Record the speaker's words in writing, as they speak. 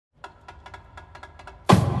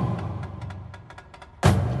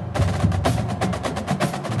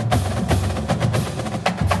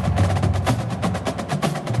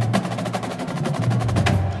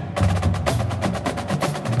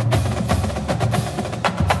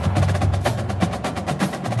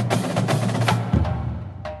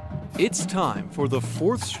It's time for the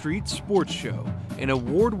 4th Street Sports Show, an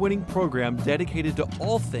award-winning program dedicated to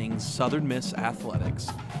all things Southern Miss athletics.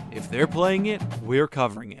 If they're playing it, we're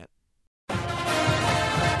covering it.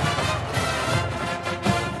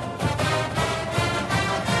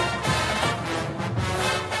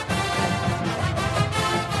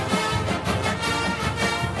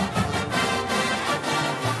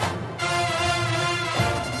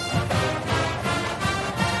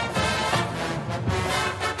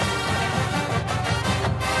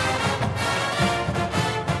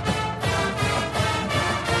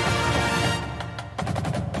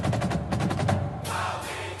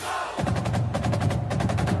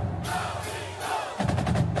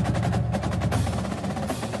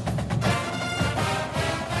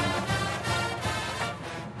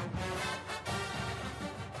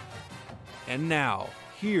 And now,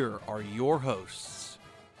 here are your hosts.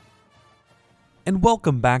 And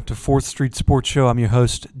welcome back to 4th Street Sports Show. I'm your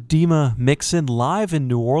host, Dima Mixon, live in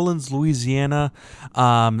New Orleans, Louisiana,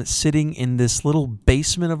 sitting in this little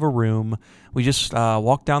basement of a room. We just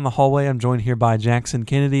walked down the hallway. I'm joined here by Jackson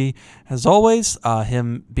Kennedy. As always,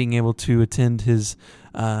 him being able to attend his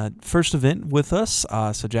first event with us.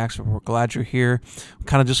 So, Jackson, we're glad you're here. We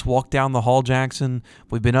kind of just walked down the hall, Jackson.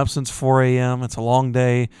 We've been up since 4 a.m. It's a long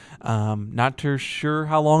day. Not too sure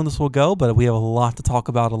how long this will go, but we have a lot to talk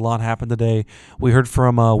about. A lot happened today. We heard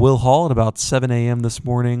from Will Hall at about 7 a.m. this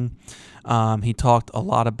morning. He talked a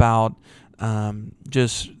lot about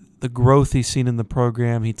just the growth he's seen in the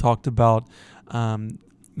program. He talked about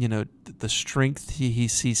the strength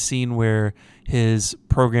he's seen where his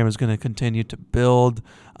program is going to continue to build.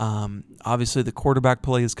 Obviously, the quarterback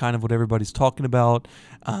play is kind of what everybody's talking about.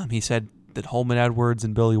 He said that Holman Edwards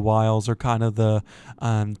and Billy Wiles are kind of the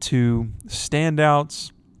two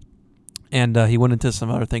standouts. And he went into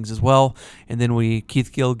some other things as well. And then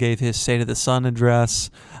Keith Gill gave his State of the Sun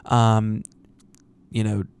address.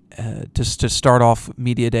 Just to start off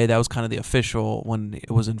Media Day, that was kind of the official when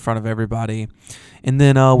it was in front of everybody. And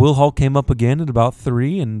then Will Hall came up again at about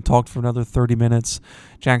 3 and talked for another 30 minutes.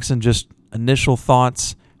 Jackson, just initial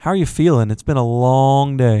thoughts. How are you feeling? It's been a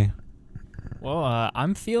long day. Well,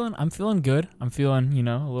 I'm feeling good. I'm feeling,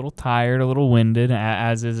 a little tired, a little winded,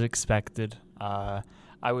 as is expected.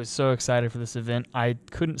 I was so excited for this event. I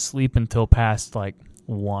couldn't sleep until past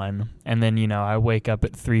 1, and then I wake up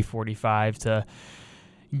at 3:45 to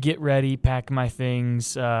get ready, pack my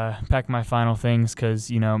things, pack my final things, because,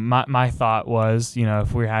 my thought was,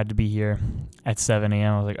 if we had to be here at 7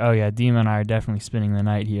 a.m., I was like, oh, yeah, Dima and I are definitely spending the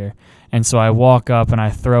night here. And so I walk up and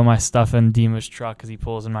I throw my stuff in Dima's truck because he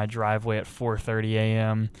pulls in my driveway at 4:30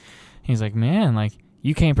 a.m. He's like, man,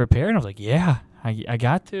 you came prepared? And I was like, yeah, I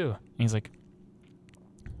got to. And he's like,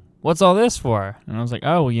 what's all this for? And I was like,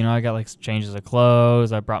 oh, well, I got, changes of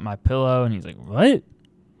clothes. I brought my pillow. And he's like, what?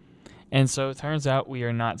 And so it turns out we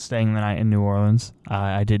are not staying the night in New Orleans.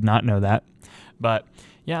 I did not know that. But,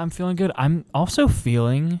 yeah, I'm feeling good. I'm also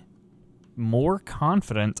feeling more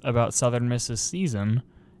confident about Southern Miss's season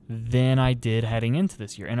than I did heading into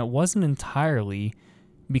this year. And it wasn't entirely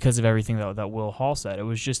because of everything that Will Hall said. It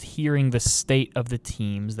was just hearing the state of the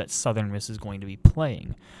teams that Southern Miss is going to be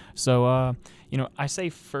playing. So, I say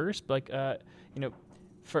first,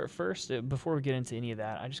 First, before we get into any of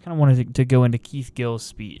that, I just kind of wanted to go into Keith Gill's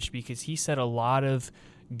speech because he said a lot of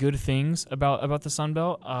good things about the Sun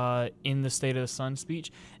Belt in the State of the Sun speech,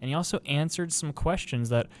 and he also answered some questions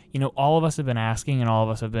that all of us have been asking and all of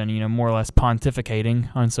us have been more or less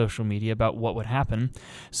pontificating on social media about what would happen.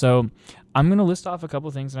 So I'm going to list off a couple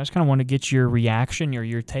of things, and I just kind of want to get your reaction or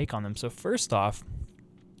your take on them. So first off,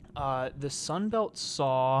 the Sun Belt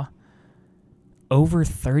saw over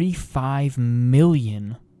 35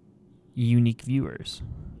 million unique viewers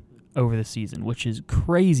over the season, which is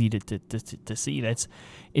crazy to see.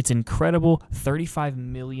 It's incredible. 35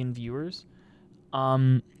 million viewers.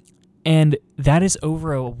 And that is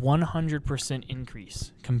over a 100%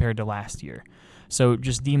 increase compared to last year. So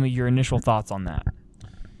just, Dima, your initial thoughts on that.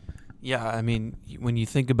 Yeah, I mean, when you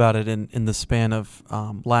think about it in the span of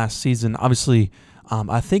last season, obviously,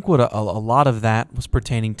 I think what a lot of that was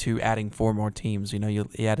pertaining to adding 4 more teams. You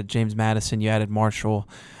added James Madison, you added Marshall,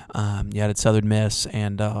 you added Southern Miss,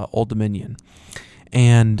 and Old Dominion.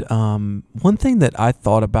 And one thing that I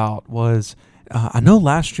thought about was, I know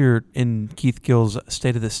last year in Keith Gill's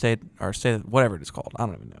State of the State, or State of whatever it is called, I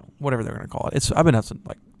don't even know, whatever they're going to call it. I've been up since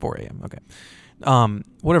 4 a.m. Okay,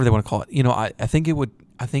 whatever they want to call it.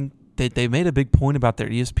 I think they made a big point about their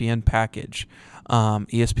ESPN package.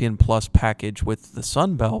 ESPN Plus package with the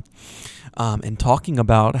Sun Belt, and talking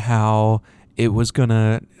about how it was going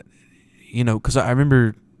to, because I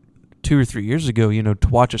remember 2 or 3 years ago, to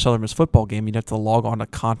watch a Southern Miss football game, you'd have to log on to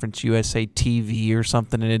Conference USA TV or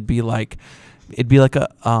something, and it'd be like a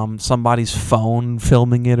somebody's phone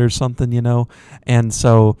filming it or something, And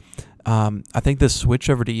so I think this switch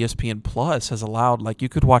over to ESPN Plus has allowed, you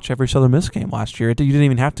could watch every Southern Miss game last year. You didn't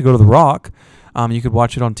even have to go to the Rock. You could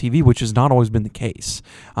watch it on TV, which has not always been the case.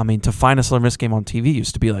 I mean, to find a Southern Miss game on TV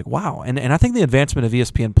used to be like, wow. And I think the advancement of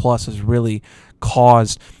ESPN Plus has really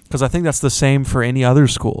caused, because I think that's the same for any other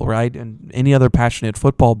school, right? And any other passionate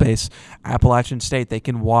football base, Appalachian State, they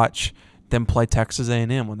can watch them play Texas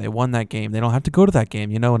A&M when they won that game. They don't have to go to that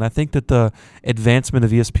game, And I think that the advancement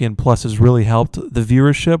of ESPN Plus has really helped the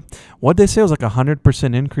viewership. What they say was like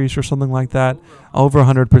 100% increase or something like that, over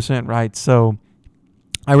 100%, right? So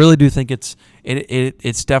I really do think it's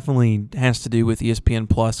definitely has to do with ESPN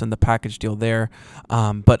Plus and the package deal there.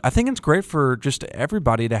 But I think it's great for just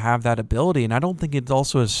everybody to have that ability, and I don't think it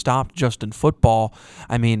also has stopped just in football.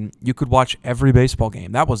 I mean, you could watch every baseball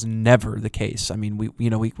game. That was never the case. I mean, we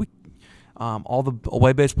all the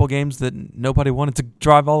away baseball games that nobody wanted to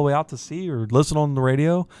drive all the way out to see or listen on the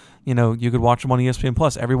radio, you could watch them on ESPN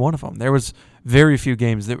Plus, every one of them. There was very few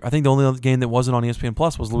games. I think the only other game that wasn't on ESPN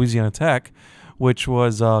Plus was Louisiana Tech, which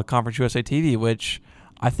was Conference USA TV, which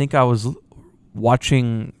I think I was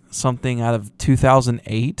watching something out of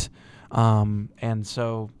 2008. And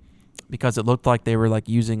so because it looked like they were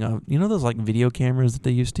using those video cameras that they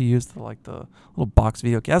used to use, the little box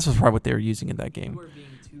video cameras. That's probably what they were using in that game. You were being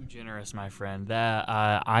too generous, my friend. That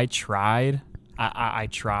I tried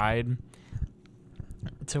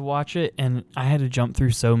to watch it, and I had to jump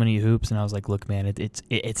through so many hoops, and I was like, look, man,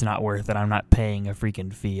 it's not worth it. I'm not paying a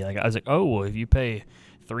freaking fee. I was like, oh, well, if you pay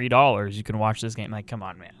 $3, you can watch this game. Come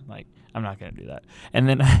on, man. I'm not going to do that. And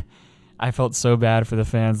then I felt so bad for the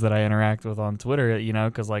fans that I interact with on Twitter,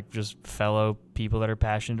 because just fellow people that are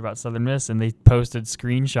passionate about Southern Miss, and they posted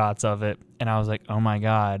screenshots of it, and I was like, oh my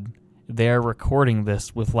God, they're recording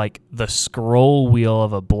this with the scroll wheel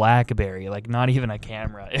of a BlackBerry, not even a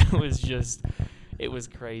camera. It was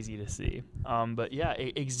crazy to see. But yeah,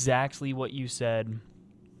 exactly what you said.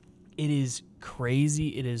 It is crazy.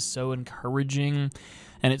 It is so encouraging.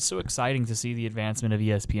 And it's so exciting to see the advancement of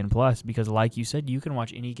ESPN Plus because, like you said, you can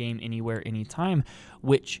watch any game, anywhere, anytime,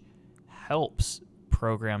 which helps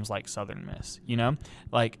programs like Southern Miss.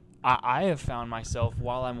 I have found myself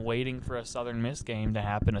while I'm waiting for a Southern Miss game to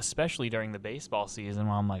happen, especially during the baseball season,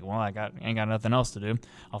 while I'm like, well, I ain't got nothing else to do.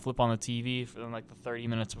 I'll flip on the TV for the 30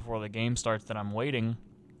 minutes before the game starts that I'm waiting.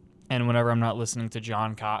 And whenever I'm not listening to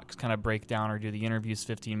John Cox kind of break down or do the interviews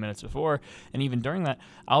 15 minutes before, and even during that,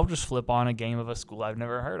 I'll just flip on a game of a school I've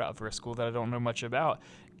never heard of or a school that I don't know much about.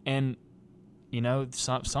 And,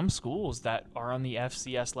 some schools that are on the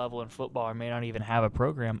FCS level in football or may not even have a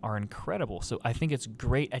program are incredible. So I think it's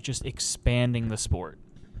great at just expanding the sport.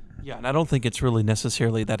 Yeah, and I don't think it's really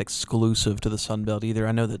necessarily that exclusive to the Sun Belt either.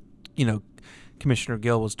 I know that, Commissioner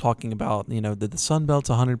Gill was talking about, that the Sun Belt's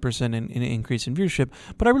 100% in increase in viewership,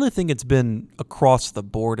 but I really think it's been across the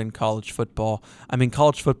board in college football. I mean,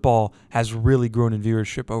 college football has really grown in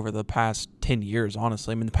viewership over the past 10 years,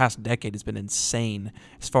 honestly. I mean, the past decade has been insane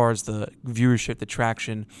as far as the viewership, the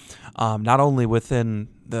traction, not only within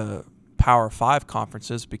the Power 5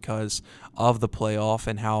 conferences because of the playoff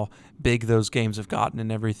and how big those games have gotten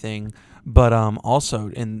and everything, but also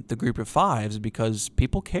in the group of fives because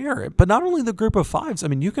people care. But not only the group of fives. I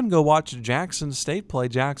mean, you can go watch Jackson State play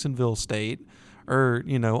Jacksonville State or,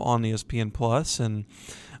 on ESPN Plus, and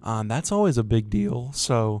that's always a big deal.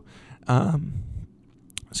 So, that's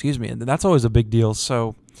always a big deal.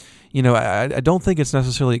 So, I don't think it's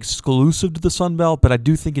necessarily exclusive to the Sun Belt, but I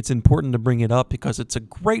do think it's important to bring it up because it's a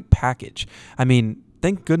great package. I mean,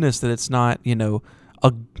 thank goodness that it's not,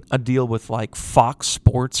 a deal with Fox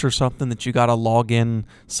Sports or something that you got to log in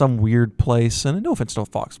some weird place. And no offense to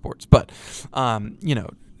Fox Sports, but,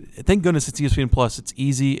 thank goodness it's ESPN Plus. It's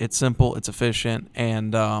easy, it's simple, it's efficient,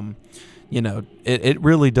 and, it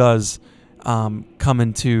really does come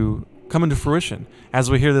into fruition as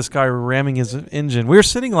we hear this guy ramming his engine. We're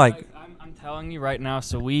sitting I'm telling you right now,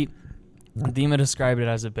 so Dima described it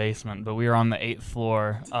as a basement, but we were on the 8th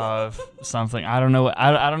floor of something. I don't know.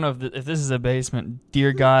 I don't know if this is a basement.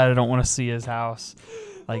 Dear God, I don't want to see his house.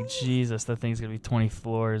 Jesus, that thing's gonna be 20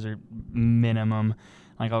 floors or minimum.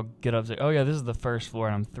 I'll get up and say, oh yeah, this is the first floor,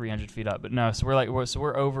 and I'm 300 feet up. But no, so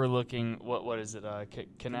we're overlooking what is it?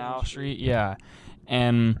 Canal Street, yeah.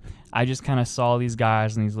 And I just kind of saw these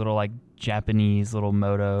guys in these little Japanese little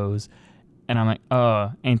motos, and I'm like,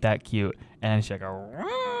 oh, ain't that cute? And it's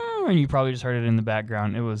and you probably just heard it in the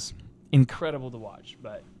background. It was incredible to watch,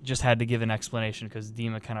 but just had to give an explanation because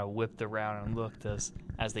Dima kind of whipped around and looked as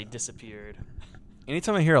they disappeared.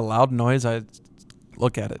 Anytime I hear a loud noise, I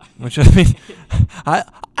look at it. Which I mean, I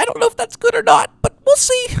don't know if that's good or not, but we'll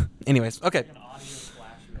see. Anyways, okay. An audio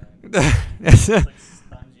flashback.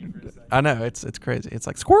 I know it's crazy. It's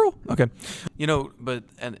like squirrel. Okay, but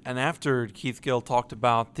and after Keith Gill talked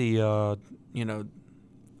about the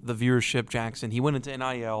the viewership, Jackson, he went into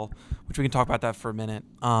NIL, which we can talk about that for a minute.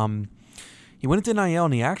 He went into NIL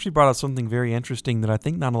and he actually brought up something very interesting that I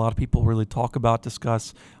think not a lot of people really talk about,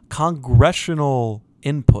 discuss: congressional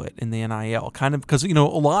input in the NIL, kind of, because a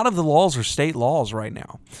lot of the laws are state laws right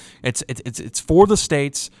now. It's for the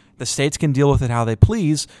states. The states can deal with it how they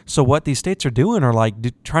please. So what these states are doing are like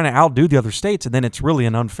trying to outdo the other states, and then it's really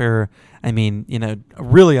an unfair.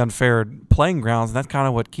 Really unfair playing grounds. And that's kind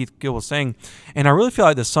of what Keith Gill was saying. And I really feel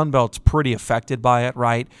like the Sun Belt's pretty affected by it,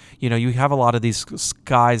 right? You have a lot of these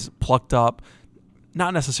guys plucked up,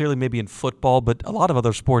 not necessarily maybe in football, but a lot of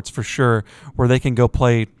other sports for sure, where they can go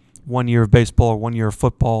play 1 year of baseball or 1 year of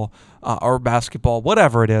football or basketball,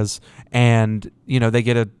 whatever it is, and they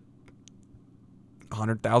get a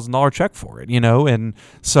 $100,000 check for it, and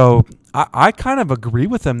so I kind of agree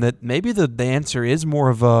with him that maybe the answer is more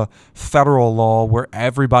of a federal law where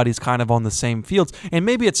everybody's kind of on the same fields, and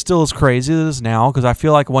maybe it's still as crazy as it is now, because I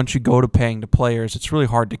feel like once you go to paying to players, it's really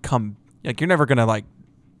hard to come, you're never going to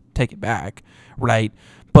take it back, right?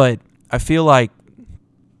 But I feel like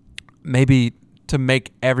maybe to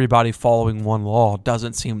make everybody following one law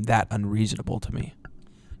doesn't seem that unreasonable to me.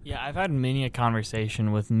 Yeah, I've had many a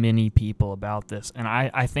conversation with many people about this, and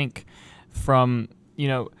I think from,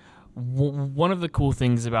 one of the cool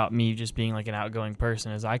things about me just being like an outgoing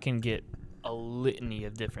person is I can get a litany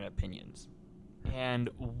of different opinions. And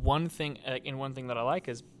one thing that I like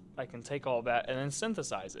is I can take all that and then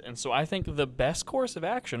synthesize it. And so I think the best course of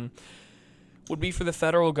action would be for the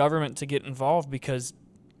federal government to get involved, because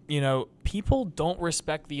people don't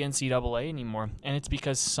respect the NCAA anymore, and it's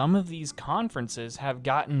because some of these conferences have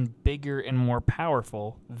gotten bigger and more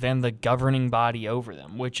powerful than the governing body over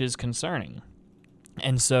them, which is concerning.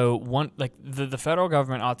 And so the federal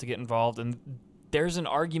government ought to get involved, and there's an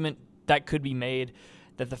argument that could be made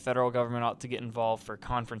that the federal government ought to get involved for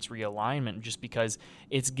conference realignment, just because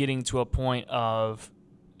it's getting to a point of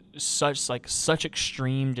such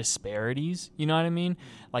extreme disparities, you know what I mean?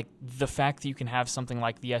 Like the fact that you can have something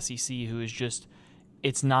like the SEC, who is just,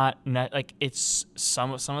 it's not like, it's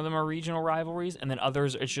some of them are regional rivalries, and then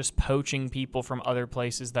others it's just poaching people from other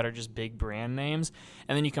places that are just big brand names,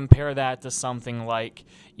 and then you compare that to something like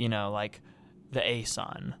like the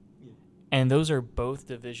ASUN, and those are both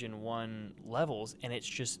Division I levels, and it's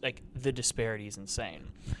just like the disparity is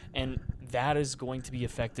insane, and that is going to be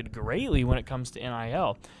affected greatly when it comes to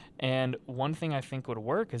NIL. And one thing I think would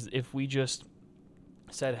work is if we just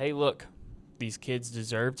said, hey, look, these kids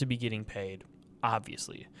deserve to be getting paid,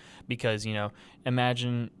 obviously, because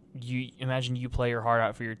imagine you play your heart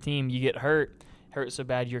out for your team, you get hurt so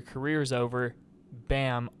bad your career's over,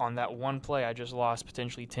 bam, on that one play I just lost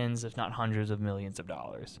potentially tens if not hundreds of millions of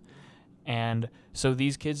dollars. And so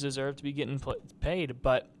these kids deserve to be getting paid,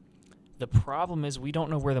 but the problem is we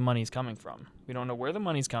don't know where the money's coming from. We don't know where the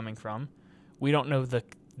money's coming from. We don't know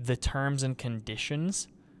the terms and conditions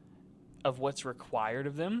of what's required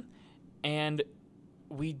of them, and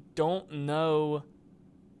we don't know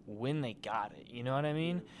when they got it. You know what I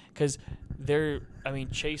mean? Because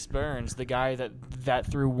Chase Burns, the guy that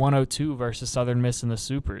threw 102 versus Southern Miss in the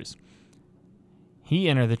Supers, he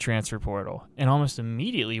entered the transfer portal and almost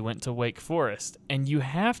immediately went to Wake Forest. And you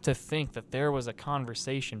have to think that there was a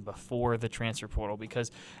conversation before the transfer portal, because,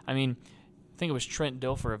 I think it was Trent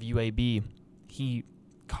Dilfer of UAB. He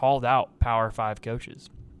called out Power 5 coaches.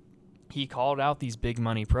 He called out these big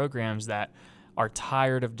money programs that are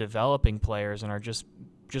tired of developing players and are just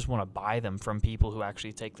want to buy them from people who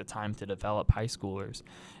actually take the time to develop high schoolers.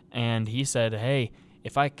 And he said, hey,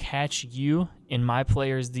 if I catch you in my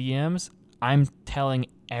players' DMs, I'm telling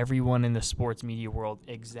everyone in the sports media world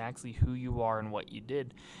exactly who you are and what you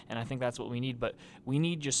did. And I think that's what we need. But we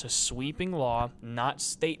need just a sweeping law, not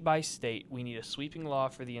state by state. We need a sweeping law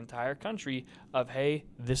for the entire country of, hey,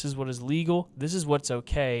 this is what is legal, this is what's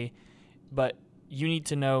okay, but you need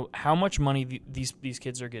to know how much money these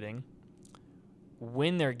kids are getting,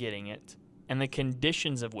 when they're getting it, and the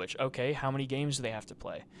conditions of which. Okay, how many games do they have to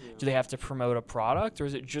play? Yeah. Do they have to promote a product, or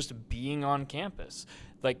is it just being on campus?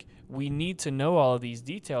 Like, we need to know all of these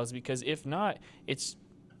details, because if not, it's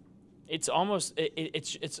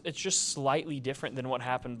just slightly different than what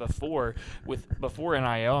happened before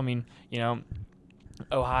NIL.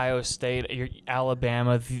 Ohio State,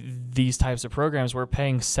 Alabama, these types of programs were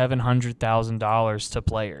paying $700,000 to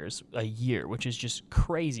players a year, which is just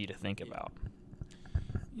crazy to think about.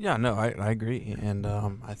 Yeah, no, I agree, and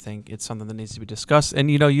I think it's something that needs to be discussed. And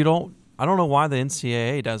I don't know why the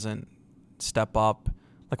NCAA doesn't step up.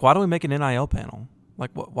 Like, why don't we make an NIL panel? Like,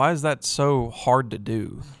 why is that so hard to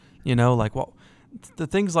do? Like, the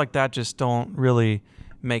things like that just don't really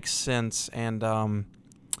make sense. And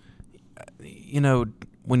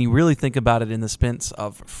when you really think about it in the sense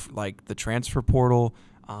of like the transfer portal,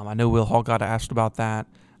 I know Will Hall got asked about that.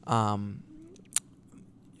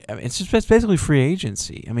 I mean, it's basically free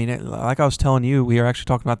agency. I mean, like I was telling you, we were actually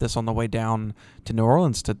talking about this on the way down to New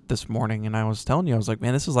Orleans this morning, and I was telling you, I was like,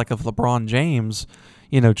 man, this is like if LeBron James,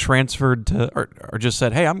 transferred to or just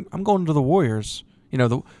said, hey, I'm going to the Warriors.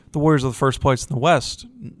 The Warriors are the first place in the West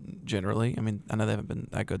generally. I mean, I know they haven't been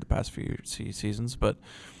that good the past few seasons, but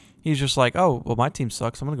he's just like, oh, well, my team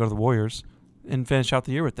sucks. I'm going to go to the Warriors and finish out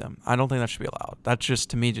the year with them. I don't think that should be allowed. That just,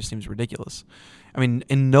 to me, just seems ridiculous. I mean,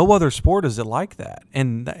 in no other sport is it like that.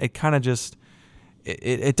 And it kind of just,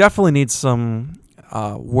 it definitely needs some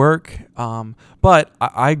work. But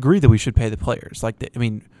I agree that we should pay the players.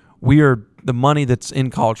 The money that's in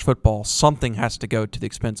college football, something has to go to the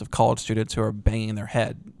expense of college students who are banging their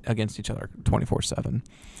head against each other 24/7.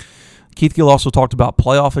 Keith Gill also talked about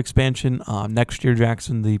playoff expansion. Next year,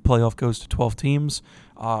 Jackson, the playoff goes to 12 teams.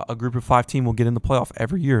 A group of 5 team will get in the playoff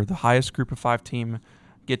every year. The highest group of 5 team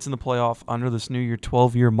gets in the playoff under this new year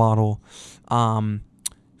 12-year model.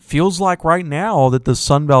 Feels like right now that the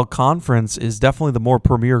Sun Belt Conference is definitely the more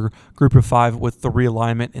premier group of 5 with the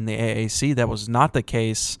realignment in the AAC. That was not the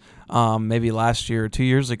case maybe last year or 2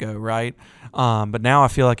 years ago, right? But now I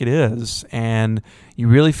feel like it is. And you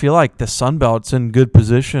really feel like the Sun Belt's in good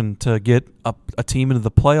position to get a team into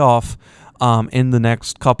the playoff in the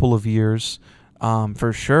next couple of years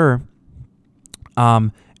for sure.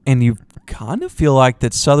 And you kind of feel like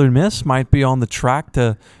that Southern Miss might be on the track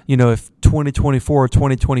to, if 2024 or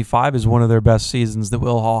 2025 is one of their best seasons that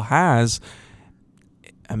Will Hall has.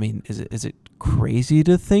 I mean, is it crazy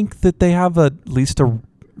to think that they have at least a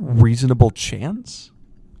reasonable chance?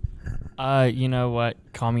 You know what?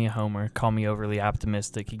 Call me a homer. Call me overly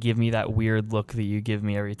optimistic. You give me that weird look that you give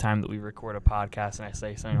me every time that we record a podcast and I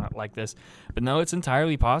say something like this. But no, it's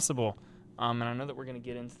entirely possible. And I know that we're going to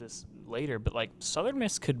get into this later, but like Southern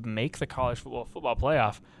Miss could make the college football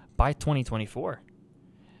playoff by 2024.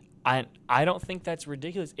 I don't think that's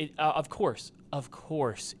ridiculous. Of course,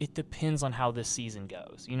 it depends on how this season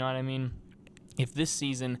goes. You know what I mean? If this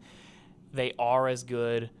season they are as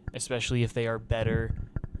good, especially if they are better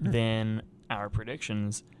than our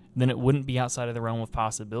predictions, then it wouldn't be outside of the realm of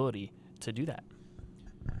possibility to do that.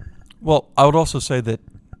 Well, I would also say that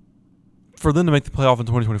for them to make the playoff in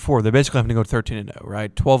 2024, they basically have to go 13-0,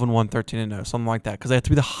 right? 12-1, 13-0, something like that, because they have to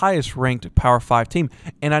be the highest ranked Power 5 team.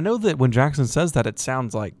 And I know that when Jackson says that, it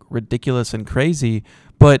sounds like ridiculous and crazy,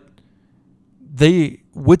 but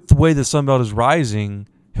with the way the Sun Belt is rising,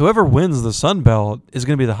 whoever wins the Sun Belt is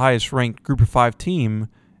going to be the highest ranked Group of 5 team,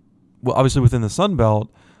 well, obviously within the Sun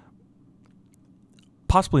Belt,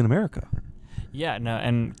 possibly in America. Yeah, no,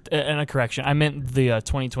 and a correction. I meant the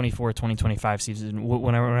 2024-2025 season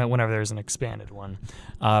whenever there's an expanded one.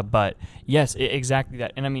 But yes, exactly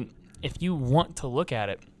that. And I mean, if you want to look at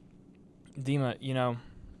it, Dima,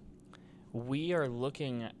 we are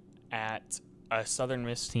looking at a Southern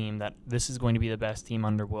Miss team that this is going to be the best team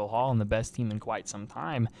under Will Hall and the best team in quite some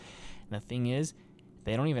time. And the thing is,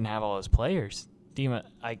 they don't even have all those players. Dima,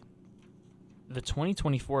 the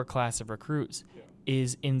 2024 class of recruits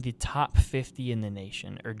is in the top 50 in the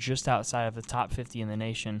nation, or just outside of the top 50 in the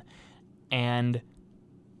nation, and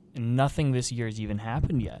nothing this year has even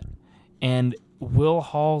happened yet. And Will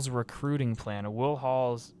Hall's recruiting plan, Will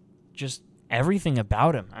Hall's just everything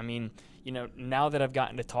about him. I mean, now that I've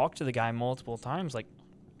gotten to talk to the guy multiple times, like,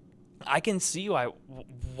 I can see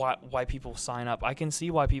why people sign up. I can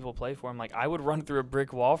see why people play for him. Like, I would run through a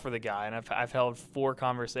brick wall for the guy, and I've held 4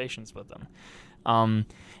 conversations with him.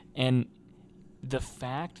 And the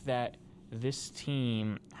fact that this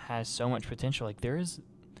team has so much potential, like there is,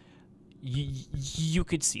 you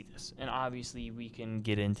could see this, and obviously we can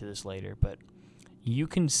get into this later, but you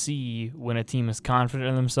can see when a team is confident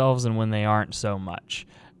in themselves and when they aren't so much,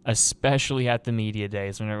 especially at the media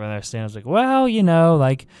days when they're standing like, well,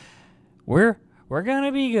 like we're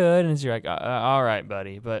gonna be good, and you're like, all right,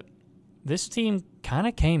 buddy, but this team kind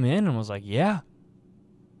of came in and was like, yeah,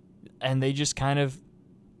 and they just kind of,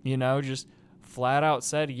 just flat out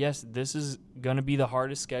said, yes, this is going to be the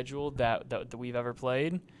hardest schedule that we've ever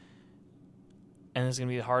played, and this is going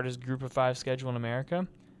to be the hardest Group of 5 schedule in America.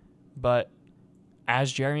 But as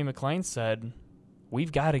Jeremy McClain said,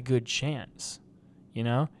 we've got a good chance.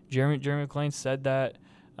 Jeremy McClain said that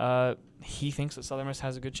he thinks that Southern Miss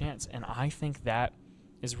has a good chance, and I think that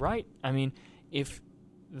is right. I mean, if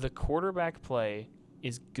the quarterback play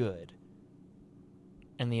is good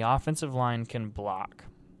and the offensive line can block,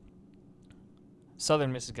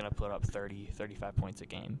 Southern Miss is going to put up 30, 35 points a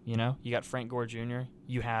game. You know, you got Frank Gore Jr.,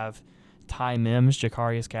 you have Ty Mims,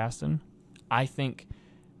 Jacarius Caston. I think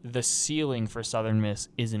the ceiling for Southern Miss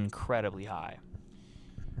is incredibly high.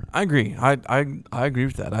 I agree. I agree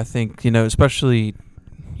with that. I think, especially,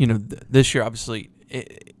 this year, obviously,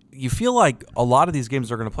 you feel like a lot of these games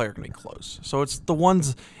they're going to play are going to be close. So it's the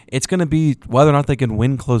ones, it's going to be whether or not they can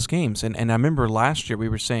win close games. And I remember last year we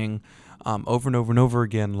were saying over and over and over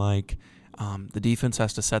again, like, the defense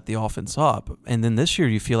has to set the offense up. And then this year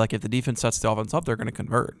you feel like if the defense sets the offense up, they're going to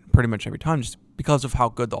convert pretty much every time just because of how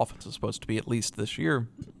good the offense is supposed to be, at least this year.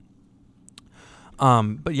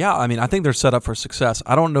 But yeah, I mean, I think they're set up for success.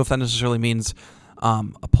 I don't know if that necessarily means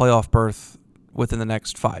a playoff berth within the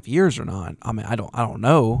next 5 years or not. I mean, I don't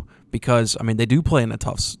know because, I mean, they do play in a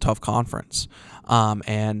tough conference.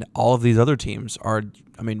 And all of these other teams are,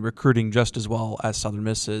 I mean, recruiting just as well as Southern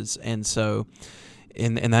Miss is. And so,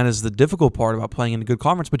 and that is the difficult part about playing in a good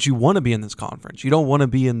conference, but you want to be in this conference. You don't want to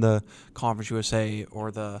be in the Conference USA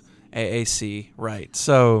or the AAC, right?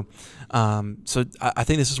 So I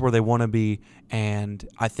think this is where they want to be, and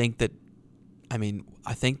I think that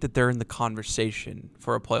they're in the conversation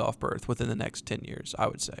for a playoff berth within the next 10 years, I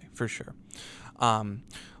would say, for sure.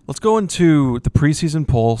 Let's go into the preseason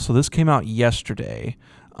poll. So this came out yesterday,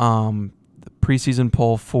 the preseason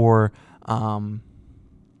poll for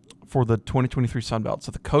the 2023 Sun Belt.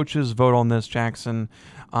 So the coaches vote on this, Jackson.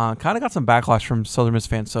 Kind of got some backlash from Southern Miss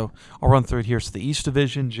fans, so I'll run through it here. So the East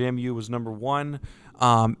Division, JMU was number 1.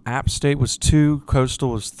 App State was 2.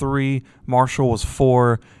 Coastal was 3. Marshall was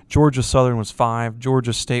 4. Georgia Southern was 5.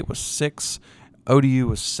 Georgia State was 6. ODU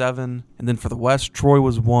was 7. And then for the West, Troy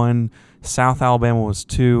was 1. South Alabama was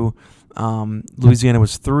 2. Louisiana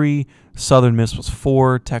was 3. Southern Miss was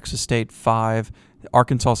 4. Texas State 5.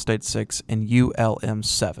 Arkansas State 6, and ULM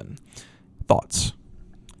 7. Thoughts?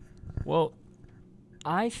 Well,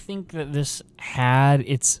 I think that this had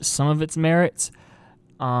some of its merits,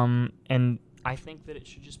 and I think that it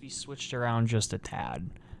should just be switched around just a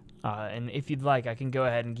tad. And if you'd like, I can go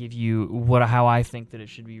ahead and give you how I think that it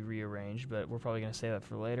should be rearranged, but we're probably going to say that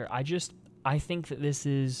for later. I think that this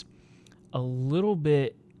is a little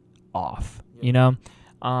bit off,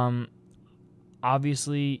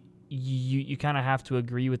 Obviously, you kind of have to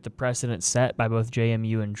agree with the precedent set by both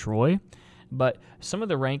JMU and Troy, but some of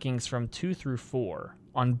the rankings from 2 through 4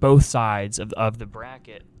 on both sides of the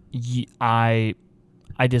bracket, I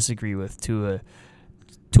disagree with to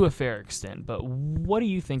a fair extent. But what do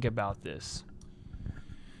you think about this?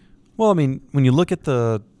 Well, I mean, when you look at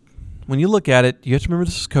it, you have to remember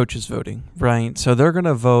this is coaches voting, right? So they're going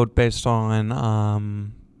to vote based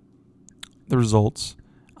on the results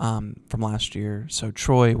from last year. So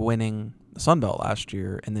Troy winning the Sun Belt last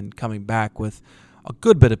year and then coming back with a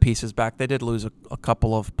good bit of pieces back. They did lose a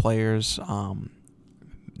couple of players.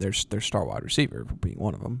 Their star wide receiver being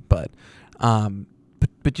one of them. But I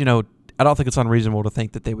don't think it's unreasonable to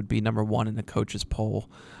think that they would be number 1 in the coaches poll.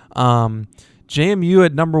 JMU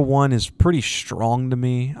at number 1 is pretty strong to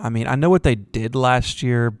me. I mean, I know what they did last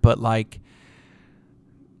year, but like,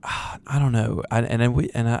 I don't know, I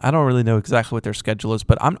don't really know exactly what their schedule is.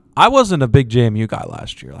 But I wasn't a big JMU guy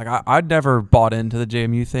last year. Like I'd never bought into the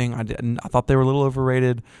JMU thing. I thought they were a little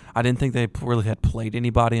overrated. I didn't think they really had played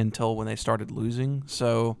anybody until when they started losing.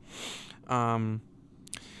 So, I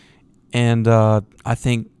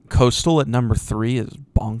think Coastal at number 3 is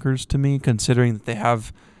bonkers to me, considering that they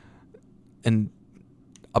have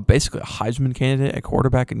basically a Heisman candidate at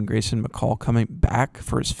quarterback and Grayson McCall coming back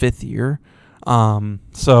for his 5th year.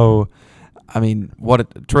 So, I mean, what a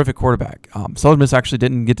terrific quarterback. Southern Miss actually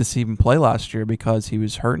didn't get to see him play last year because he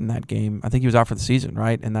was hurt in that game. I think he was out for the season,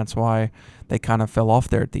 right? And that's why they kind of fell off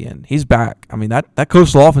there at the end. He's back. I mean, that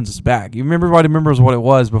Coastal offense is back. Everybody remembers what it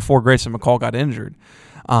was before Grayson McCall got injured.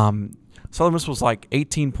 Southern Miss was like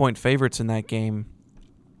 18-point favorites in that game.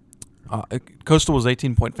 Coastal was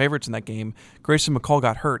 18-point favorites in that game. Grayson McCall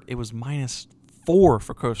got hurt. It was -4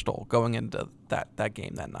 for Coastal going into that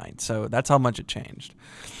game that night. So that's how much it changed.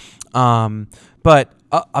 But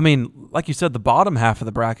I mean, like you said, the bottom half of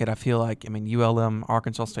the bracket, I feel like, I mean, ULM,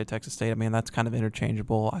 Arkansas State, Texas State, I mean, that's kind of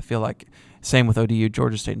interchangeable. I feel like same with ODU,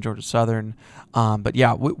 Georgia State, and Georgia Southern. But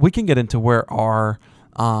yeah, we can get into where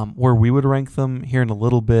we would rank them here in a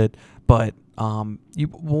little bit. But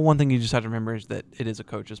one thing you just have to remember is that it is a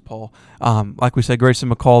coach's poll. Like we said, Grayson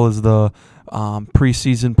McCall is the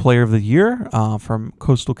preseason player of the year from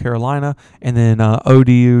Coastal Carolina, and then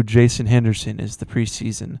ODU Jason Henderson is the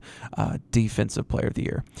preseason defensive player of the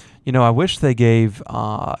year. I wish they gave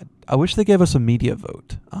us a media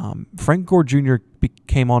vote. Frank Gore Jr.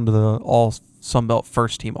 came onto the All Sunbelt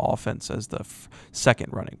first team offense as the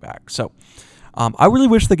second running back. So. I really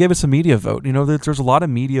wish they gave us a media vote. There's a lot of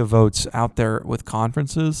media votes out there with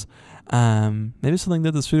conferences. Maybe something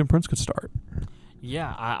that the Student Prince could start.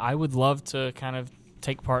 Yeah, I would love to kind of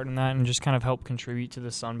take part in that and just kind of help contribute to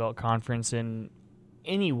the Sun Belt Conference in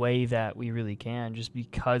any way that we really can, just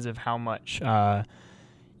because of how much I've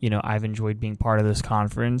enjoyed being part of this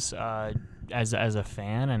conference as a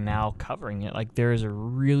fan and now covering it. Like, there is a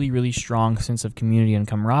really, really strong sense of community and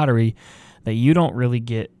camaraderie that you don't really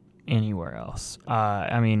get anywhere else.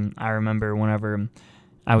 I remember whenever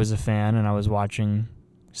I was a fan and I was watching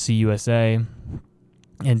CUSA,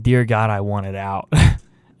 and dear God, I wanted out.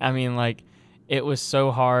 It was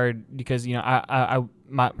so hard because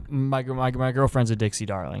my girlfriend's a Dixie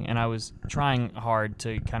Darling, and I was trying hard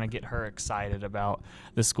to kind of get her excited about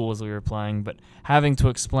the schools we were playing, but having to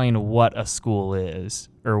explain what a school is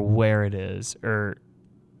or where it is or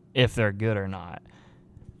if they're good or not.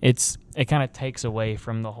 It kind of takes away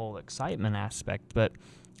from the whole excitement aspect. But,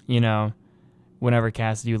 whenever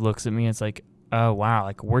Cassidy looks at me, it's like, oh, wow,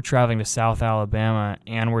 like we're traveling to South Alabama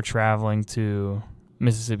and we're traveling to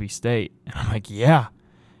Mississippi State. And I'm like, yeah.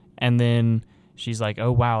 And then she's like,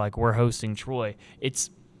 oh, wow, like we're hosting Troy. It's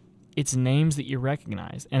names that you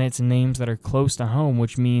recognize, and it's names that are close to home,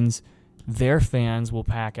 which means their fans will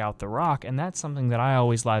pack out the Rock. And that's something that I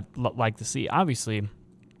always like to see. Obviously,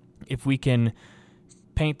 if we can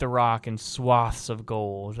paint the Rock in swaths of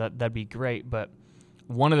gold, that'd be great. But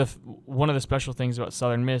one of the special things about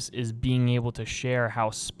Southern Miss is being able to share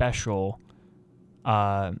how special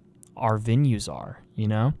our venues are,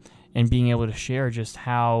 and being able to share just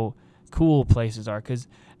how cool places are. Because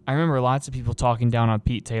I remember lots of people talking down on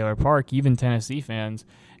Pete Taylor Park, even Tennessee fans,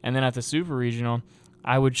 and then at the Super Regional,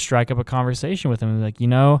 I would strike up a conversation with them and be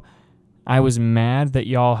like, I was mad that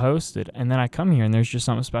y'all hosted, and then I come here and there's just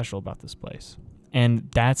something special about this place. And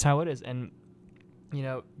that's how it is. And,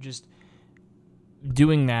 just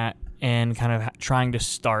doing that and kind of trying to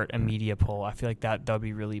start a media poll, I feel like that'll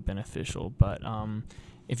be really beneficial. But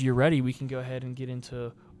if you're ready, we can go ahead and get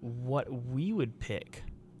into what we would pick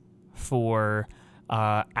for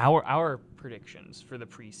our predictions for the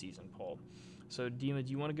preseason poll. So, Dima,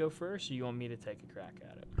 do you want to go first, or you want me to take a crack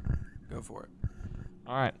at it? Go for it.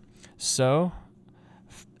 All right. So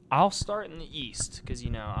I'll start in the East because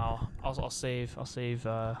I'll save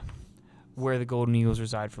where the Golden Eagles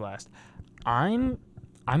reside for last. I'm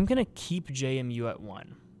gonna keep JMU at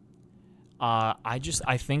 1. I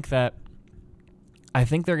think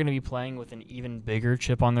they're gonna be playing with an even bigger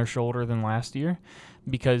chip on their shoulder than last year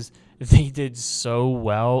because they did so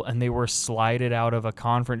well and they were slided out of a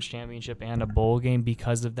conference championship and a bowl game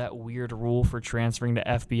because of that weird rule for transferring to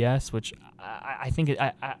FBS, which I think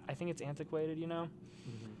it's antiquated,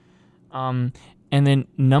 And then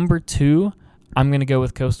number 2, I'm going to go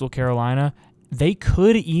with Coastal Carolina. They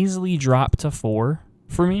could easily drop to 4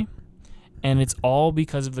 for me, and it's all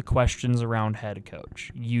because of the questions around head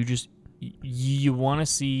coach. You want to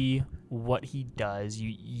see what he does.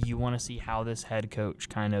 You want to see how this head coach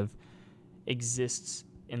kind of exists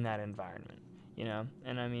in that environment,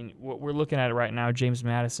 And what we're looking at right now, James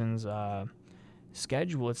Madison's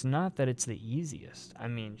schedule, it's not that it's the easiest.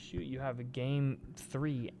 You have a game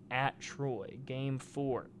 3 at Troy, game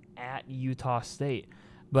 4 at Utah State.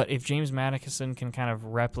 But if James Madison can kind of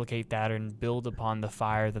replicate that and build upon the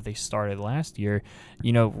fire that they started last year,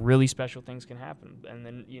 really special things can happen. And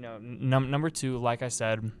then, number 2, like I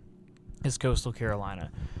said, is Coastal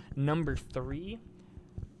Carolina. Number 3,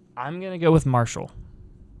 I'm going to go with Marshall.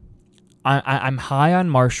 I'm high on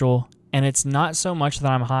Marshall. And it's not so much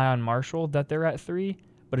that I'm high on Marshall that they're at 3,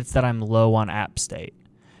 but it's that I'm low on App State.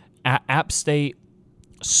 App State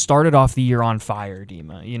started off the year on fire,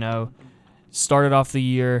 Dima. Started off the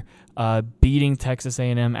year beating Texas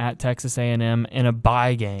A&M at Texas A&M in a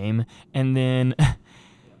bye game, and then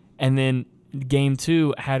game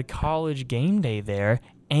 2 had College Game Day there,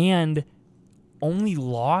 and only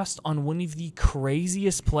lost on one of the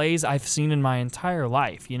craziest plays I've seen in my entire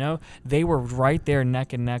life. They were right there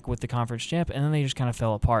neck and neck with the conference champ, and then they just kind of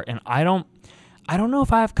fell apart. And I don't know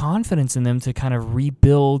if I have confidence in them to kind of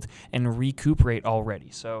rebuild and recuperate already.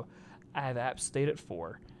 So I have App State at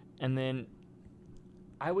 4, and then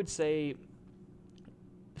I would say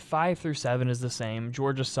 5 through 7 is the same.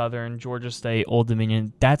 Georgia Southern, Georgia State, Old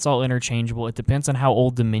Dominion. That's all interchangeable. It depends on how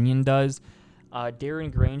Old Dominion does.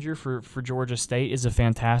 Darren Granger for Georgia State is a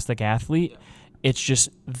fantastic athlete. It's just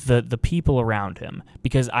the people around him,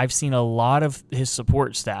 because I've seen a lot of his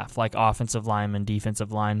support staff, like offensive linemen,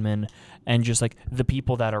 defensive linemen, and just like the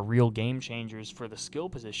people that are real game changers for the skill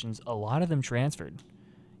positions. A lot of them transferred,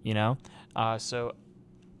 So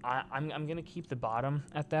I'm going to keep the bottom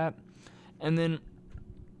at that. And then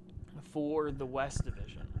for the West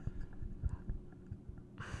Division,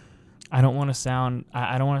 I don't want to sound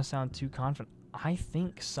too confident. I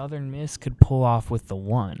think Southern Miss could pull off with the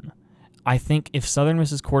 1. I think if Southern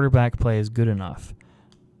Miss's quarterback play is good enough,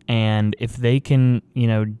 and if they can,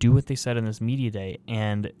 do what they said in this media day,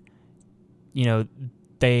 and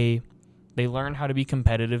they learn how to be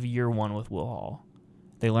competitive year 1 with Will Hall.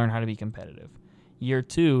 They learn how to be competitive. Year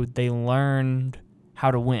 2, they learned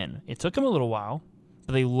how to win. It took them a little while,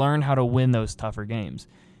 but they learned how to win those tougher games.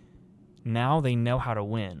 Now they know how to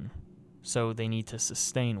win, so they need to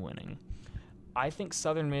sustain winning. I think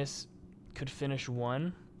Southern Miss could finish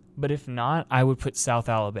 1, but if not, I would put South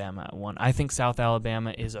Alabama at 1. I think South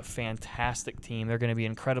Alabama is a fantastic team. They're going to be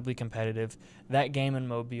incredibly competitive. That game in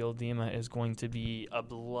Mobile, Dima, is going to be a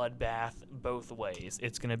bloodbath both ways.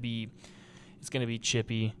 It's going to be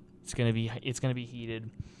chippy. It's going to be heated.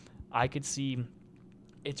 I could see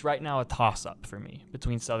it's right now a toss-up for me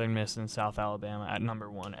between Southern Miss and South Alabama at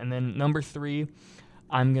number 1. And then number 3,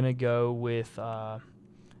 I'm going to go with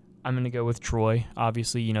Troy.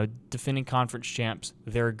 Obviously, defending conference champs.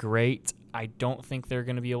 They're great. I don't think they're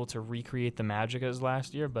going to be able to recreate the magic as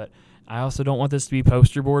last year, but I also don't want this to be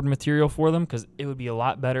poster board material for them, because it would be a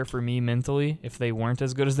lot better for me mentally if they weren't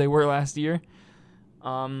as good as they were last year.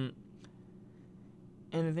 And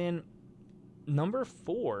then number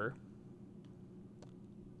 4,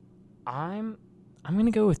 I'm going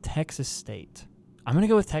to go with Texas State. I'm going to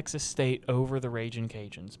go with Texas State over the Ragin'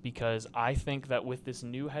 Cajuns, because I think that with this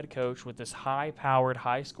new head coach, with this high-powered,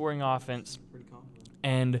 high-scoring offense,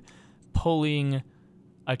 and pulling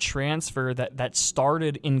a transfer that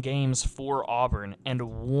started in games for Auburn and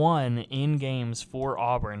won in games for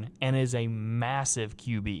Auburn and is a massive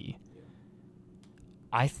QB,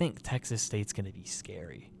 I think Texas State's going to be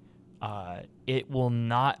scary. It will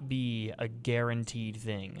not be a guaranteed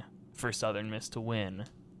thing for Southern Miss to win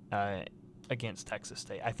against Texas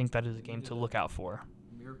State. I think that is a game to look out for.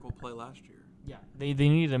 Miracle play last year. Yeah, they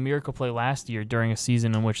needed a miracle play last year during a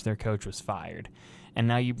season in which their coach was fired. And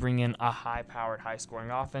now you bring in a high-powered,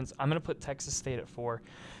 high-scoring offense. I'm going to put Texas State at 4.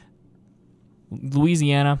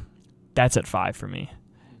 Louisiana, that's at 5 for me.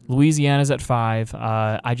 Louisiana's at 5.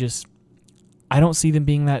 I don't see them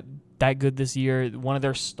being that good this year. One of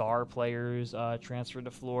their star players transferred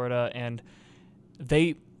to Florida, and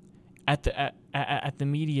they at the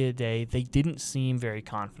media day, they didn't seem very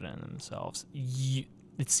confident in themselves.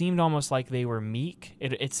 It seemed almost like they were meek.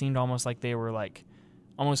 It seemed almost like they were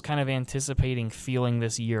almost kind of anticipating feeling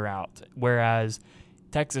this year out. Whereas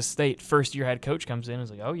Texas State, first-year head coach comes in and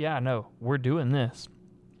is like, oh, yeah, no, we're doing this.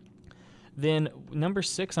 Then number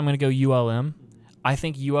 6, I'm going to go ULM. I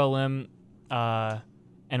think ULM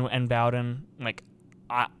and Bowden,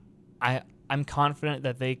 I'm confident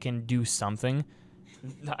that they can do something.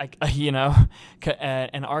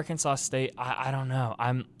 And Arkansas State, I don't know.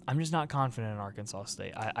 I'm just not confident in Arkansas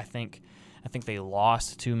State. I think they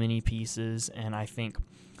lost too many pieces, and I think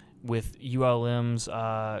with ULM's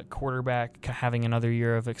quarterback having another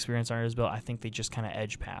year of experience under his belt, I think they just kind of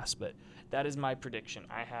edge past. But that is my prediction.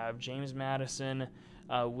 I have James Madison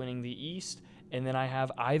winning the East, and then I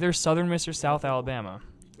have either Southern Miss or South Alabama.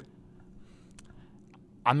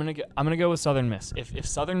 I'm gonna go with Southern Miss. If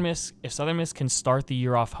Southern Miss can start the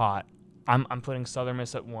year off hot, I'm putting Southern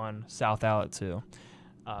Miss at 1, South Al at 2,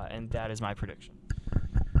 and that is my prediction.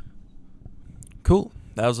 Cool.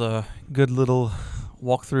 That was a good little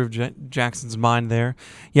walkthrough of Jackson's mind there.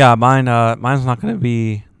 Yeah, mine's not going to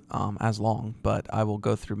be as long, but I will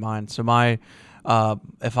go through mine. So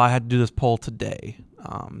if I had to do this poll today,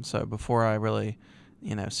 so before I really,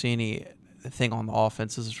 see anything on the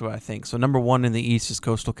offense, this is what I think. So number 1 in the East is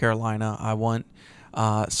Coastal Carolina. I want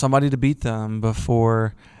somebody to beat them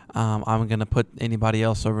before I'm going to put anybody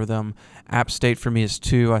else over them. App State for me is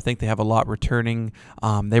 2. I think they have a lot returning.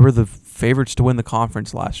 They were the favorites to win the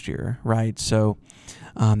conference last year, right? So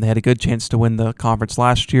they had a good chance to win the conference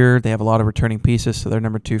last year. They have a lot of returning pieces, so they're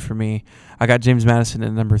number 2 for me. I got James Madison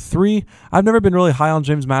at number 3. I've never been really high on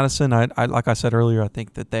James Madison. I like I said earlier, I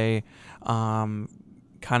think that they kind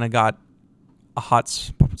of got a hot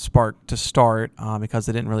spark to start because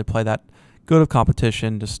they didn't really play that good of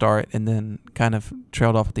competition to start and then kind of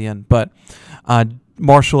trailed off at the end. But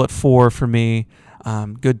Marshall at 4 for me.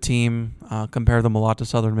 Good team. Compare them a lot to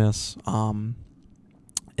Southern Miss. And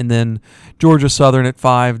then Georgia Southern at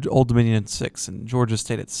 5, Old Dominion at 6, and Georgia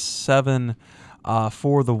State at 7.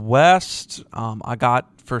 For the West, I got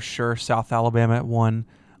for sure South Alabama at 1.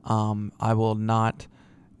 I will not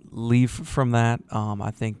leave from that.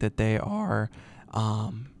 I think that they are,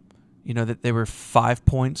 that they were 5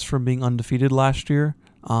 points from being undefeated last year,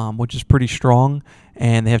 which is pretty strong,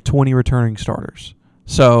 and they have 20 returning starters.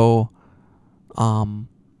 So I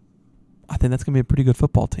think that's going to be a pretty good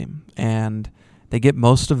football team. And they get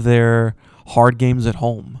most of their hard games at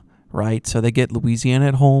home, right? So they get Louisiana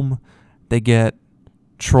at home. They get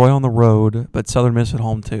Troy on the road, but Southern Miss at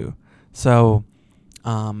home too. So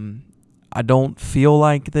I don't feel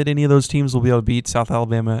like that any of those teams will be able to beat South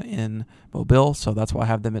Alabama in Mobile, so that's why I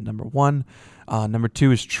have them at number 1. Number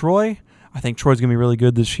 2 is Troy. I think Troy's going to be really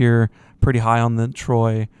good this year. Pretty high on the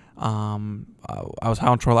Troy. I was high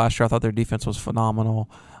on Troy last year. I thought their defense was phenomenal.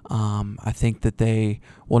 I think that they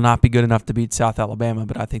will not be good enough to beat South Alabama,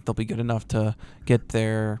 but I think they'll be good enough to get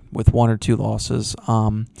there with 1 or 2 losses.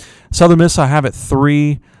 Southern Miss I have at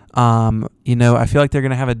 3. I feel like they're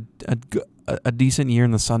going to have a decent year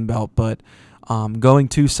in the Sun Belt, but going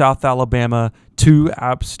to South Alabama, to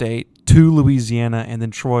App State, to Louisiana, and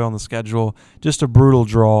then Troy on the schedule, just a brutal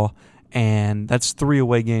draw. And that's 3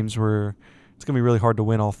 away games where it's going to be really hard to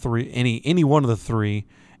win all 3, any one of the 3.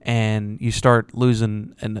 And you start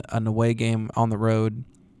losing an away game on the road,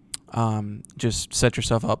 just set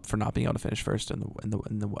yourself up for not being able to finish first in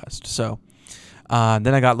the West. So then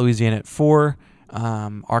I got Louisiana at 4,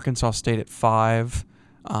 Arkansas State at 5,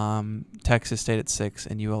 Texas State at 6,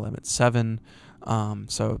 and ULM at 7.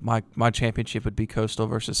 So my championship would be Coastal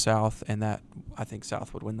versus South, and that I think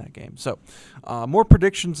South would win that game. So more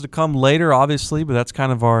predictions to come later, obviously, but that's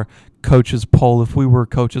kind of our coaches poll if we were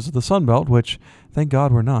coaches of the Sun Belt, which thank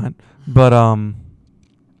God we're not. But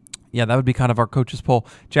that would be kind of our coaches poll.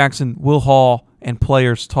 Jackson, Will Hall, and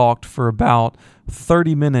players talked for about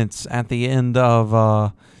 30 minutes at the end of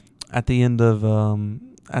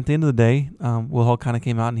the day. Will Hall kind of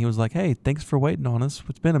came out and he was like, "Hey, thanks for waiting on us.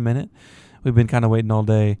 It's been a minute. We've been kind of waiting all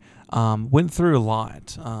day." Went through a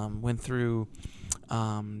lot. Went through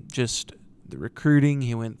just the recruiting.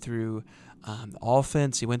 He went through the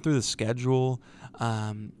offense. He went through the schedule.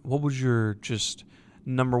 What was your just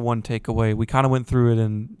number one takeaway? We kind of went through it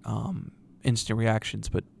in instant reactions,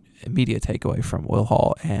 but immediate takeaway from Will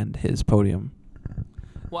Hall and his podium.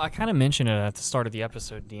 Well, I kind of mentioned it at the start of the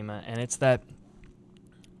episode, Dima, and it's that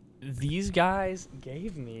these guys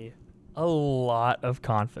gave me a lot of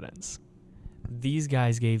confidence.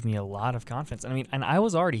 I mean, and I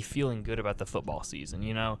was already feeling good about the football season,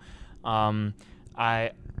 one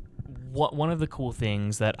of the cool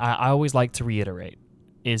things that I always like to reiterate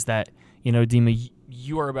is that, Dima,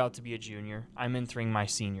 you are about to be a junior. I'm entering my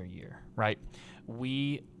senior year, right?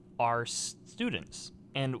 We are students,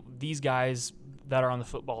 and these guys that are on the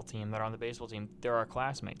football team, that are on the baseball team, they're our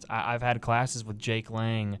classmates. I've had classes with Jake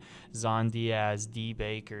Lang, Zon Diaz, D.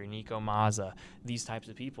 Baker, Nico Mazza, these types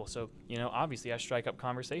of people. So, obviously I strike up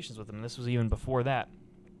conversations with them. This was even before that.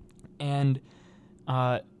 And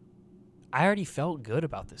I already felt good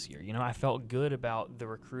about this year. I felt good about the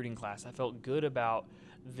recruiting class. I felt good about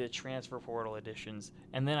the transfer portal additions.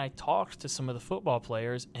 And then I talked to some of the football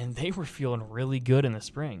players, and they were feeling really good in the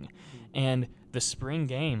spring. And the spring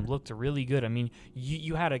game looked really good. I mean,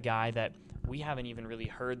 you had a guy that we haven't even really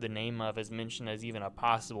heard the name of as mentioned as even a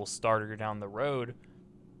possible starter down the road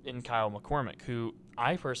in Kyle McCormick, who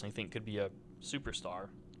I personally think could be a superstar.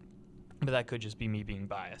 But that could just be me being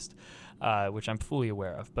biased, which I'm fully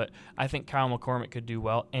aware of. But I think Kyle McCormick could do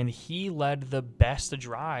well, and he led the best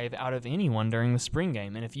drive out of anyone during the spring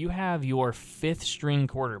game. And if you have your fifth-string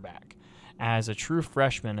quarterback as a true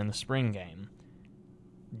freshman in the spring game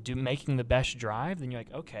making the best drive, then you're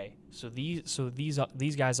like, okay, so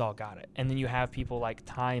these guys all got it. And then you have people like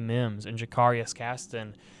Ty Mims and Jacarius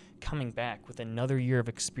Caston coming back with another year of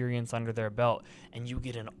experience under their belt, and you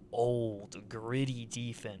get an old, gritty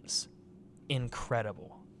defense.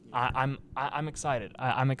 Incredible. I'm excited.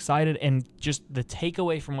 I'm excited, and just the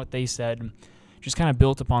takeaway from what they said just kind of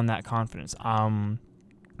built upon that confidence.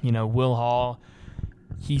 Will Hall,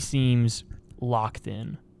 he seems locked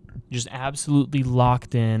in, just absolutely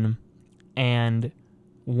locked in, and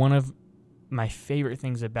one of my favorite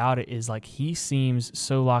things about it is like he seems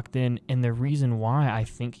so locked in, and the reason why I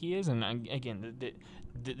think he is, and again,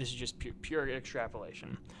 this is just pure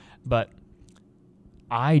extrapolation, but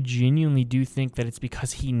I genuinely do think that it's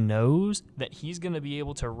because he knows that he's going to be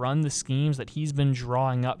able to run the schemes that he's been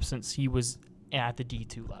drawing up since he was at the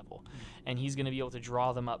D2 level. And he's going to be able to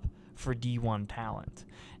draw them up for D1 talent.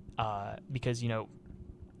 Because,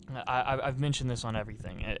 I've mentioned this on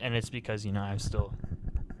everything, and it's because, I'm still,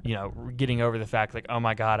 getting over the fact, like, oh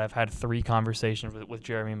my God, I've had 3 conversations with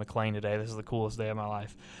Jeremy McClain today. This is the coolest day of my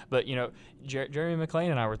life. But, Jeremy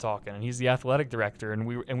McClain and I were talking, and he's the athletic director, and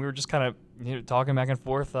we were just kind of talking back and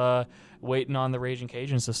forth, waiting on the Raging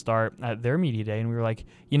Cajuns to start at their media day, and we were like,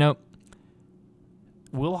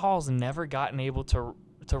 Will Hall's never gotten able to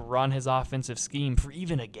run his offensive scheme for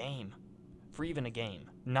even a game.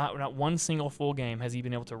 Not one single full game has he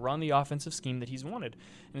been able to run the offensive scheme that he's wanted.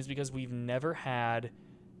 And it's because we've never had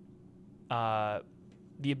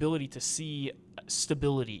the ability to see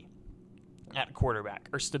stability at quarterback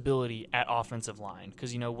or stability at offensive line.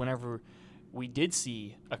 Because, whenever we did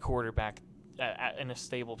see a quarterback in a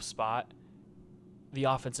stable spot, the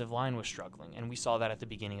offensive line was struggling, and we saw that at the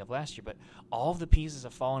beginning of last year. But all of the pieces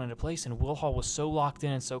have fallen into place, and Will Hall was so locked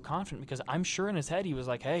in and so confident because I'm sure in his head he was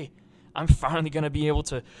like, hey, I'm finally going to be able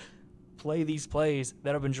to play these plays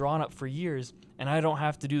that have been drawn up for years, and I don't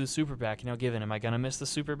have to do the super back. Given, am I going to miss the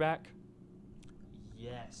super back?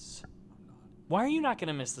 Yes. Why are you not going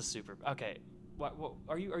to miss the super? Okay. What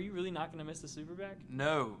are you really not going to miss the super back?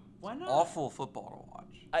 No. Why not? Awful football to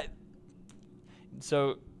watch.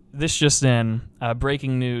 So this just in,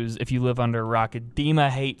 breaking news, if you live under a rock, Dima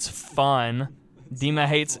hates fun. Dima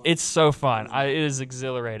hates, it's so fun. It is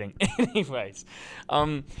exhilarating. Anyways,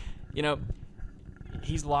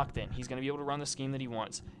 he's locked in. He's going to be able to run the scheme that he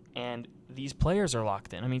wants. And these players are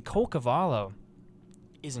locked in. I mean, Cole Cavallo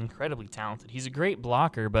is incredibly talented. He's a great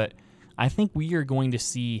blocker, but I think we are going to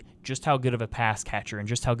see just how good of a pass catcher and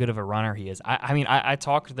just how good of a runner he is. I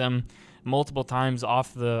talked to them multiple times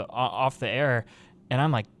off the air, and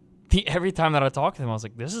I'm like, every time that I talk to him, I was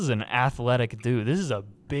like, this is an athletic dude. This is a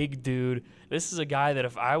big dude. This is a guy that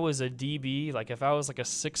if I was a DB, like if I was like a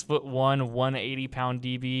 6'1", 180-pound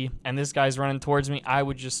DB, and this guy's running towards me, I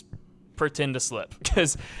would just pretend to slip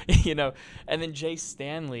because, And then Jay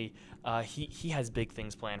Stanley, he has big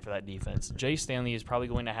things planned for that defense. Jay Stanley is probably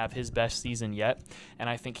going to have his best season yet, and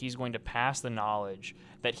I think he's going to pass the knowledge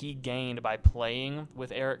that he gained by playing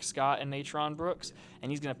with Eric Scott and Natron Brooks, and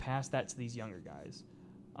he's going to pass that to these younger guys.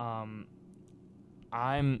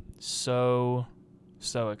 I'm so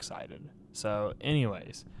excited. So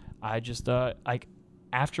anyways, I just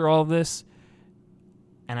after all this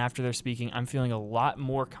and after their speaking, I'm feeling a lot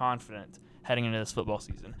more confident heading into this football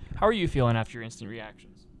season. How are you feeling after your instant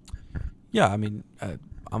reactions? Yeah, I mean,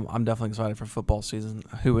 I'm definitely excited for football season.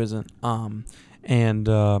 Who isn't?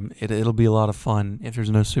 It'll be a lot of fun if there's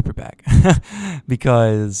no Superback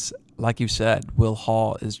because, like you said, Will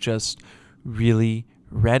Hall is just really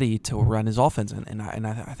ready to run his offense, and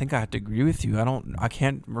I think I have to agree with you. I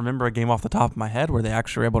can't remember a game off the top of my head where they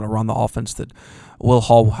actually were able to run the offense that Will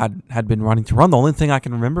Hall had been running to run. The only thing I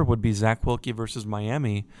can remember would be Zach Wilke versus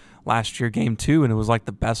Miami last year, game 2, and it was like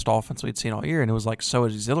the best offense we'd seen all year, and it was like so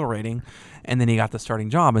exhilarating. And then he got the starting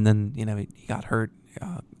job, and then he got hurt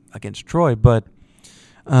against Troy. But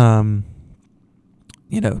at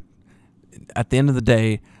the end of the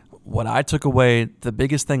day, what I took away, the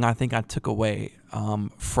biggest thing I think I took away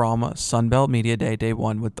from Sunbelt Media Day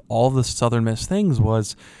 1 with all the Southern Miss things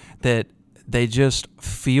was that they just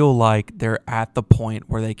feel like they're at the point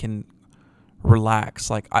where they can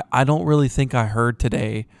relax. Like, I don't really think I heard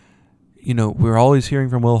today, we're always hearing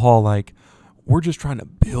from Will Hall, like, we're just trying to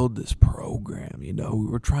build this program,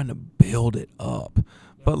 we're trying to build it up.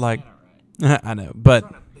 But, like, I know,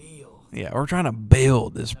 but, we're trying to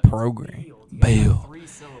build this program. Build.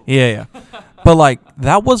 Yeah. But, like,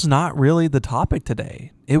 that was not really the topic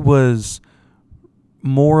today. It was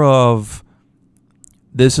more of,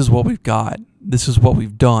 this is what we've got. This is what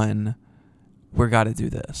we've done. We're got to do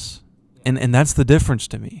this. And that's the difference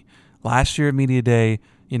to me. Last year at Media Day,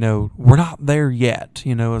 we're not there yet.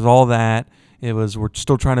 It was all that. It was, we're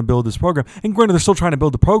still trying to build this program. And granted, they're still trying to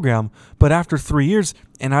build the program, but after 3 years,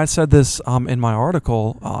 and I said this in my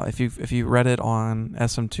article, if you read it on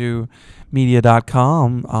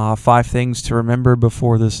sm2media.com, 5 things to remember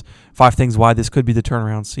before this, 5 things why this could be the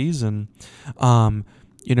turnaround season. In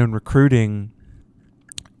recruiting,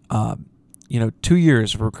 2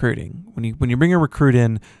 years of recruiting. When you bring a recruit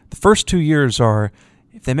in, the first 2 years are,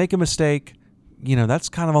 if they make a mistake, that's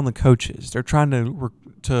kind of on the coaches. They're trying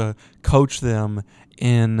to coach them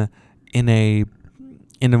in a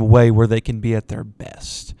way where they can be at their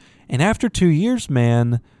best. And after 2 years,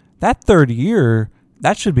 man, that third year,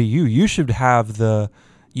 that should be you. You should have the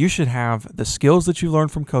skills that you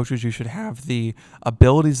learned from coaches. You should have the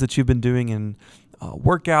abilities that you've been doing in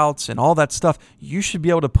workouts and all that stuff. You should be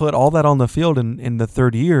able to put all that on the field in the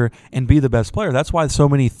third year and be the best player. That's why so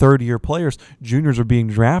many third-year players, juniors, are being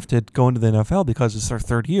drafted going to the NFL because it's their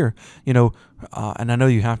third year. And I know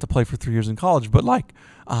you have to play for 3 years in college, but like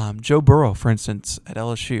Joe Burrow, for instance, at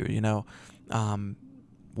LSU,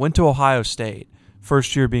 went to Ohio State.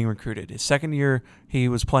 First year being recruited. His second year, he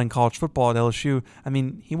was playing college football at LSU. I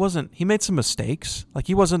mean, he made some mistakes. Like,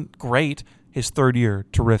 he wasn't great. His third year,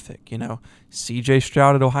 terrific. C.J.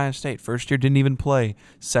 Stroud at Ohio State. First year, didn't even play.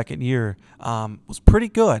 Second year, was pretty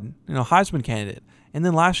good. Heisman candidate. And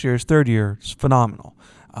then last year, his third year, is phenomenal.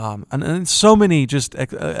 And so many just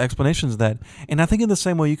explanations of that. And I think in the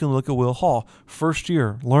same way you can look at Will Hall. First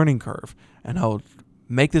year, learning curve. And how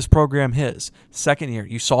make this program his. Second year,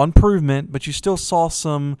 you saw improvement, but you still saw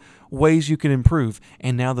some ways you could improve.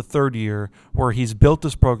 And now the third year, where he's built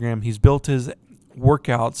this program, he's built his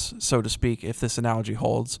workouts, so to speak, if this analogy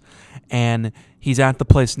holds, and he's at the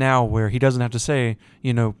place now where he doesn't have to say,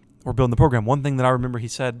 we're building the program. One thing that I remember he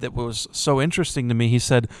said that was so interesting to me, he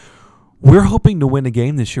said, we're hoping to win a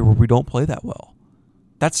game this year where we don't play that well.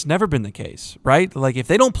 That's never been the case, right? Like, if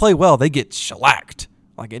they don't play well, they get shellacked.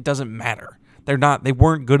 Like, it doesn't matter. They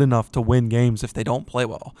weren't good enough to win games if they don't play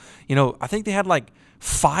well. I think they had like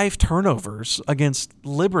 5 turnovers against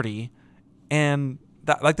Liberty, and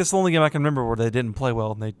this is the only game I can remember where they didn't play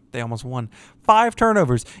well and they almost won. 5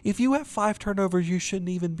 turnovers. If you have 5 turnovers, you shouldn't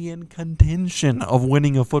even be in contention of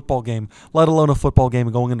winning a football game, let alone a football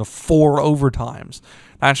game going into 4 overtimes.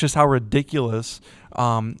 That's just how ridiculous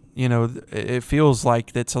it feels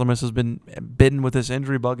like that Southern Miss has been bitten with this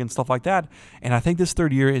injury bug and stuff like that. And I think this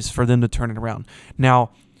third year is for them to turn it around.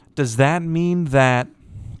 Now, does that mean that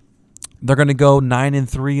they're going to go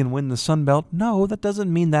 9-3 and win the Sun Belt? No, that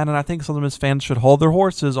doesn't mean that. And I think Southern Miss fans should hold their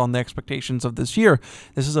horses on the expectations of this year.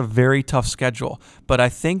 This is a very tough schedule. But I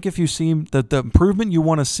think if you see the improvement you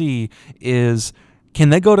want to see is, can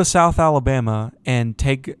they go to South Alabama and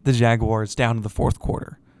take the Jaguars down to the fourth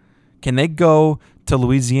quarter? Can they go to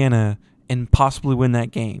Louisiana and possibly win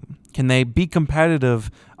that game? Can they be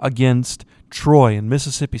competitive against Troy and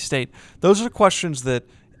Mississippi State? Those are questions that,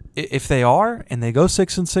 if they are and they go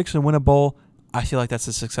 6-6 and win a bowl, I feel like that's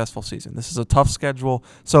a successful season. This is a tough schedule,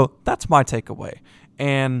 so that's my takeaway.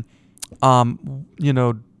 And at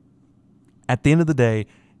the end of the day,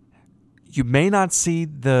 you may not see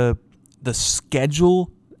the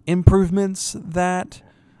schedule improvements that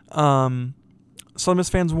Southern Miss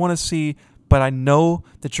fans want to see, but I know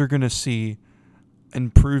that you're going to see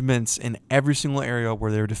improvements in every single area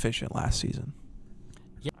where they were deficient last season.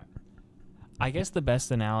 I guess the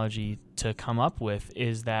best analogy to come up with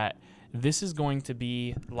is that this is going to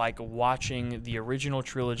be like watching the original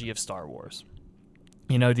trilogy of Star Wars.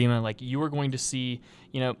 Dima, like, you were going to see,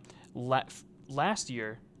 last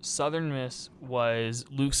year, Southern Miss was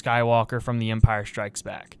Luke Skywalker from The Empire Strikes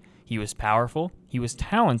Back. He was powerful, he was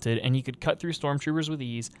talented, and he could cut through stormtroopers with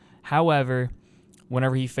ease. However,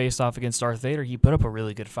 whenever he faced off against Darth Vader, he put up a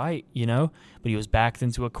really good fight, but he was backed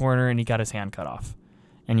into a corner and he got his hand cut off.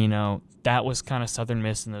 And, that was kind of Southern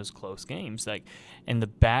Miss in those close games. Like, in the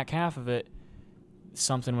back half of it,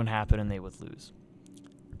 something would happen and they would lose.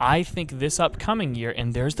 I think this upcoming year,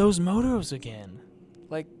 and there's those motos again.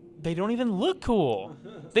 Like, they don't even look cool.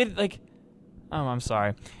 I'm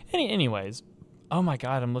sorry. Anyways, oh my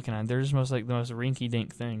God, I'm looking at it. They're just the most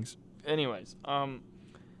rinky-dink things. Anyways,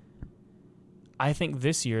 I think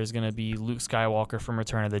this year is going to be Luke Skywalker from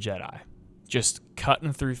Return of the Jedi. Just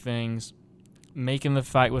cutting through things, making the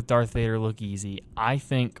fight with Darth Vader look easy. I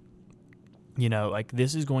think,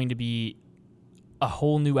 this is going to be a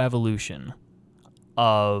whole new evolution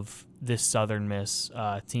of this Southern Miss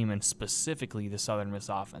team, and specifically the Southern Miss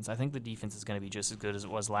offense. I think the defense is going to be just as good as it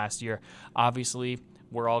was last year. Obviously,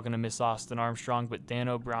 we're all going to miss Austin Armstrong, but Dan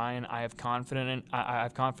O'Brien, I have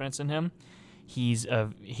confidence in him. He's a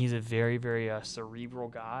very, very cerebral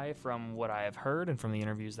guy from what I have heard and from the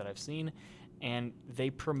interviews that I've seen. And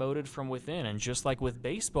they promoted from within. And just like with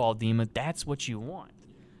baseball, Dima, that's what you want.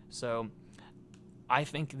 So I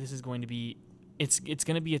think this is going to be it's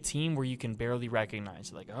going to be a team where you can barely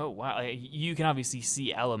recognize. Like, oh, wow. You can obviously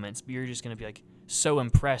see elements, but you're just going to be like so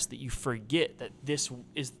impressed that you forget that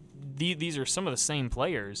these are some of the same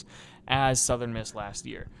players as Southern Miss last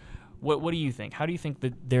year. What do you think? How do you think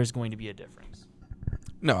that there's going to be a difference?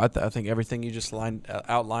 No, I think everything you just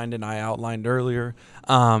outlined and I outlined earlier.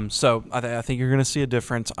 So I think you're going to see a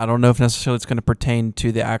difference. I don't know if necessarily it's going to pertain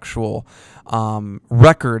to the actual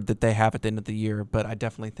record that they have at the end of the year, but I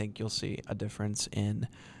definitely think you'll see a difference in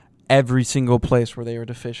every single place where they were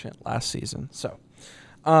deficient last season. So,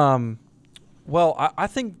 I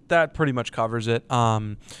think that pretty much covers it.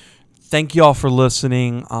 thank you all for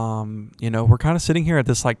listening. We're kind of sitting here at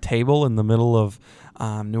this like table in the middle of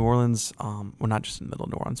New Orleans. Well, not just in the middle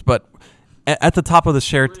of New Orleans, but at the top of the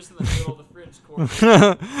Sheraton. We're just in the middle of the fridge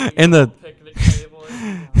corner. In the picnic table.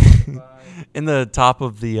 in the top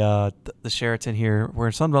of the Sheraton here, where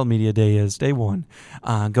Sunbelt Media Day is, day one.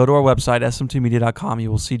 Go to our website, sm2media.com.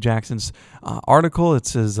 You will see Jackson's article. It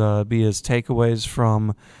says be his takeaways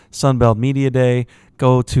from Sunbelt Media Day.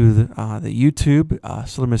 Go to the YouTube,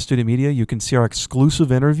 Southern Miss Student Media. You can see our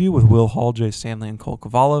exclusive interview with Will Hall, Jay Stanley, and Cole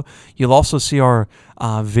Cavallo. You'll also see our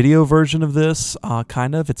video version of this,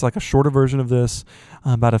 kind of. It's like a shorter version of this,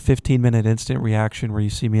 about a 15-minute instant reaction where you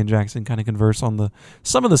see me and Jackson kind of converse on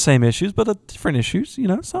some of the same issues, but different issues.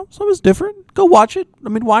 Some is different. Go watch it. I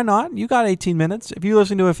mean, why not? You got 18 minutes. If you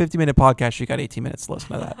listen to a 50-minute podcast, you got 18 minutes to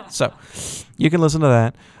listen to that. So you can listen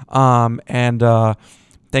to that.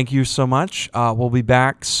 Thank you so much. We'll be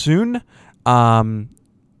back soon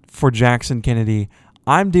for Jackson Kennedy.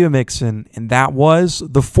 I'm Dio Mixon, and that was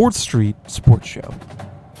the 4th Street Sports Show.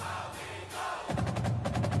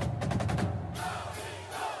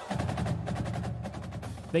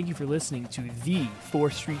 Thank you for listening to the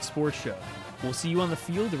 4th Street Sports Show. We'll see you on the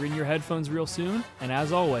field or in your headphones real soon. And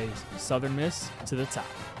as always, Southern Miss to the top.